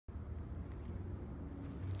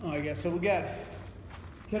All right, guys, so we got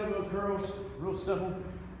kettlebell curls, real simple.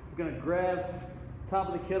 We're gonna grab top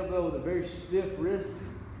of the kettlebell with a very stiff wrist,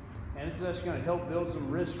 and this is actually gonna help build some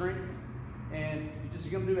wrist strength. And you're just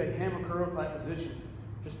gonna do a hammer curl type position.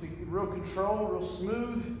 Just a real control, real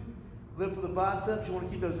smooth. Lift for the biceps. You wanna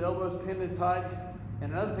keep those elbows pinned in tight.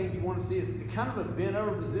 And another thing you wanna see is kind of a bent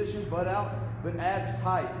over position, butt out, but abs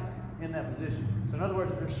tight in that position. So in other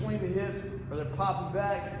words, if you're swinging the hips or they're popping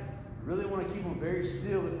back, you really wanna keep them very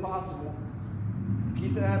still if possible.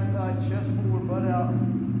 Keep the abs tight, chest forward, butt out.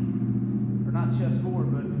 Or not chest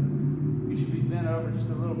forward, but you should be bent over just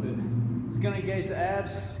a little bit. It's gonna engage the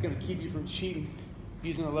abs. It's gonna keep you from cheating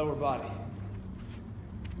using the lower body.